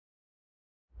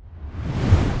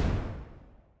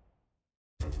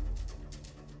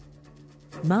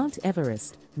Mount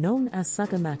Everest, known as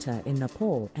Sagarmatha in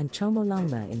Nepal and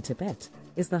Chomolungma in Tibet,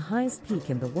 is the highest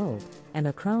peak in the world and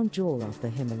a crown jewel of the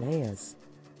Himalayas.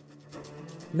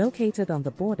 Located on the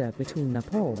border between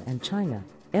Nepal and China,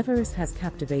 Everest has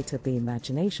captivated the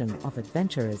imagination of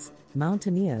adventurers,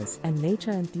 mountaineers, and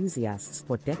nature enthusiasts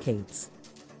for decades.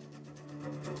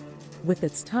 With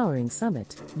its towering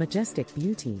summit, majestic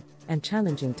beauty, and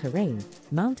challenging terrain,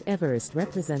 Mount Everest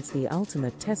represents the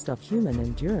ultimate test of human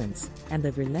endurance and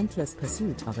the relentless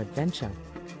pursuit of adventure.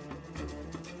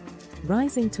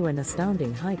 Rising to an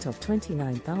astounding height of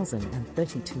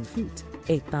 29,032 feet,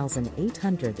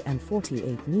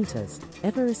 8,848 meters,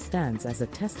 Everest stands as a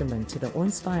testament to the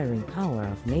awe-inspiring power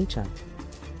of nature.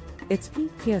 Its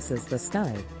peak pierces the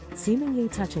sky, seemingly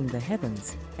touching the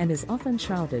heavens, and is often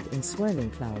shrouded in swirling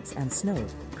clouds and snow,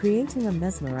 creating a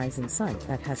mesmerizing sight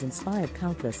that has inspired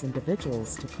countless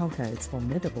individuals to conquer its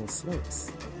formidable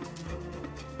slopes.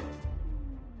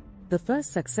 The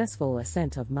first successful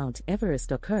ascent of Mount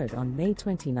Everest occurred on May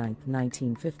 29,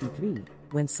 1953,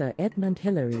 when Sir Edmund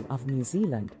Hillary of New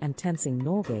Zealand and Tenzing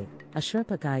Norgay, a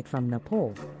Sherpa guide from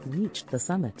Nepal, reached the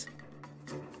summit.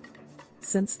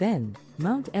 Since then,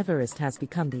 Mount Everest has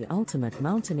become the ultimate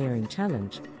mountaineering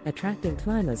challenge, attracting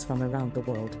climbers from around the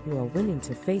world who are willing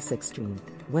to face extreme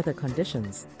weather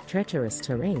conditions, treacherous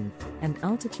terrain, and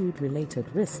altitude-related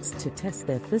risks to test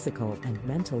their physical and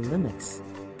mental limits.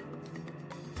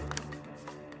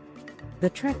 The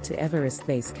trek to Everest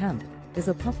Base Camp is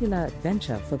a popular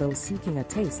adventure for those seeking a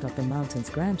taste of the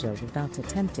mountain's grandeur without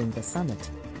attempting the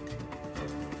summit.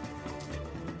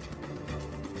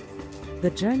 The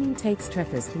journey takes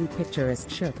trekkers through picturesque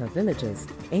Sherpa villages,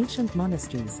 ancient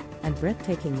monasteries, and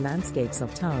breathtaking landscapes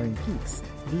of towering peaks,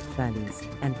 deep valleys,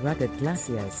 and rugged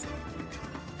glaciers.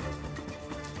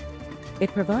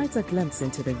 It provides a glimpse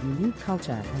into the unique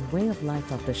culture and way of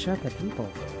life of the Sherpa people,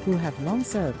 who have long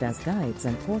served as guides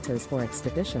and porters for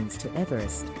expeditions to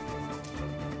Everest.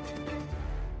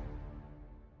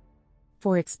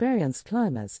 For experienced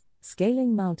climbers,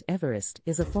 scaling Mount Everest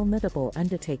is a formidable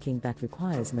undertaking that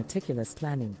requires meticulous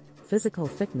planning, physical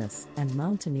fitness, and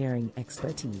mountaineering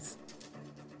expertise.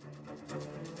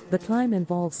 The climb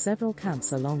involves several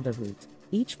camps along the route,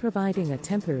 each providing a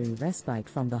temporary respite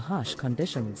from the harsh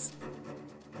conditions.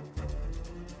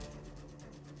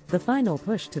 The final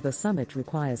push to the summit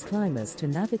requires climbers to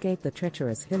navigate the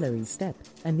treacherous Hillary Step,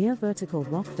 a near-vertical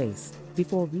rock face,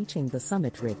 before reaching the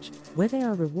summit ridge, where they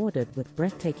are rewarded with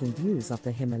breathtaking views of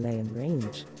the Himalayan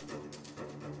range.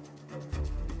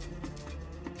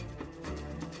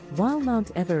 While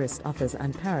Mount Everest offers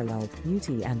unparalleled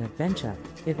beauty and adventure,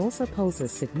 it also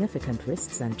poses significant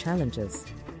risks and challenges.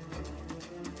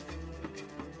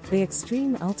 The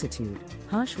extreme altitude,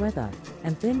 harsh weather,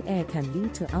 and thin air can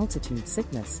lead to altitude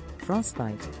sickness,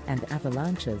 frostbite, and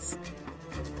avalanches.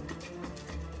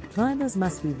 Climbers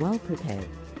must be well prepared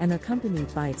and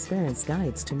accompanied by experienced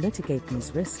guides to mitigate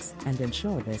these risks and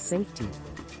ensure their safety.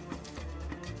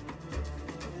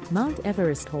 Mount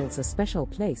Everest holds a special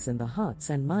place in the hearts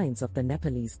and minds of the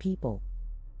Nepalese people.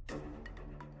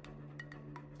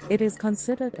 It is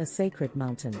considered a sacred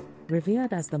mountain,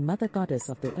 revered as the mother goddess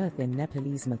of the earth in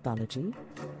Nepalese mythology.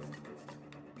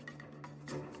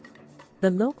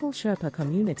 The local Sherpa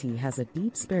community has a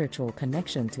deep spiritual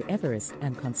connection to Everest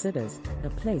and considers it a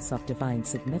place of divine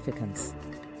significance.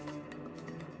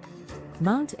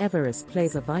 Mount Everest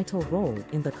plays a vital role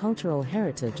in the cultural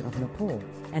heritage of Nepal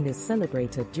and is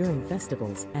celebrated during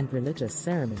festivals and religious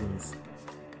ceremonies.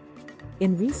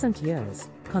 In recent years,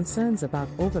 concerns about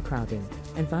overcrowding,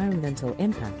 environmental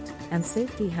impact, and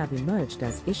safety have emerged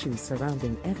as issues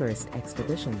surrounding Everest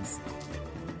expeditions.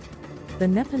 The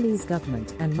Nepalese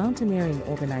government and mountaineering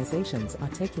organizations are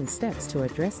taking steps to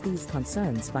address these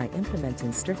concerns by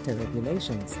implementing stricter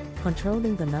regulations,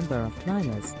 controlling the number of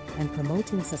climbers, and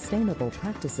promoting sustainable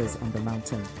practices on the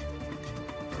mountain.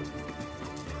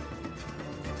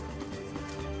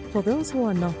 For those who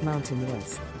are not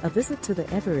mountaineers, a visit to the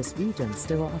Everest region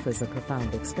still offers a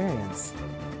profound experience.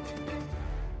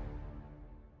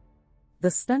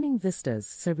 The stunning vistas,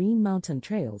 serene mountain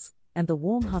trails, and the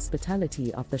warm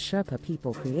hospitality of the Sherpa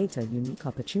people create a unique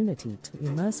opportunity to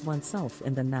immerse oneself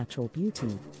in the natural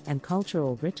beauty and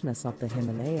cultural richness of the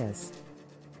Himalayas.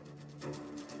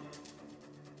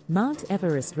 Mount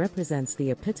Everest represents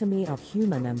the epitome of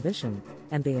human ambition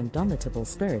and the indomitable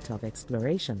spirit of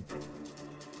exploration.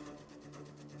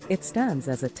 It stands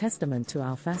as a testament to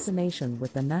our fascination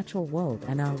with the natural world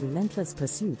and our relentless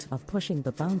pursuit of pushing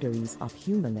the boundaries of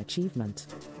human achievement.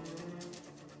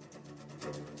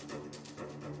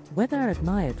 Whether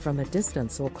admired from a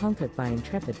distance or conquered by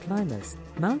intrepid climbers,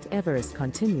 Mount Everest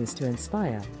continues to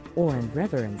inspire awe and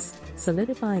reverence,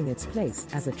 solidifying its place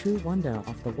as a true wonder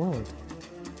of the world.